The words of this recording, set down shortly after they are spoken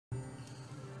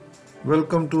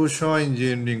Welcome to Shah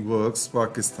Engineering Works,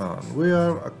 Pakistan. We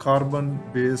are a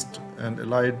carbon-based and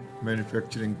allied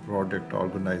manufacturing product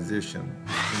organization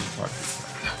in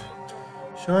Pakistan.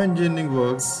 Shah Engineering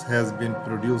Works has been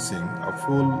producing a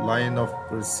full line of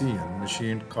precision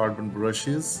machined carbon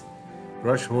brushes,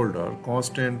 brush holder,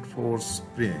 constant force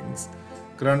springs,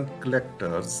 current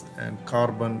collectors, and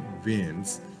carbon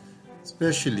vanes.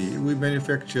 Especially, we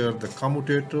manufacture the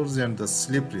commutators and the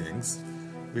slip rings.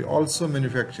 We also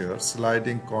manufacture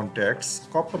sliding contacts,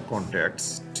 copper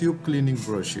contacts, tube cleaning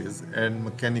brushes, and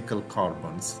mechanical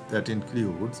carbons that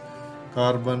includes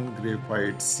carbon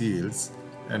graphite seals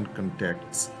and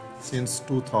contacts since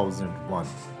 2001.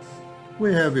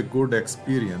 We have a good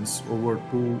experience over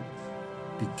 2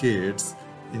 decades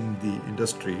in the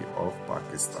industry of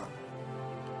Pakistan.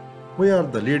 We are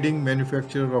the leading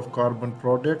manufacturer of carbon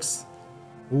products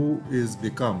who is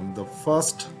become the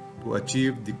first to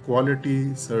achieve the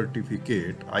quality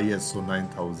certificate ISO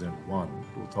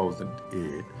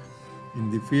 9001-2008 in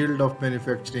the field of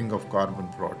manufacturing of carbon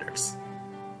products.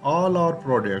 All our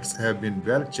products have been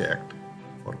well checked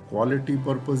for quality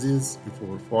purposes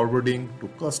before forwarding to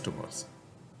customers.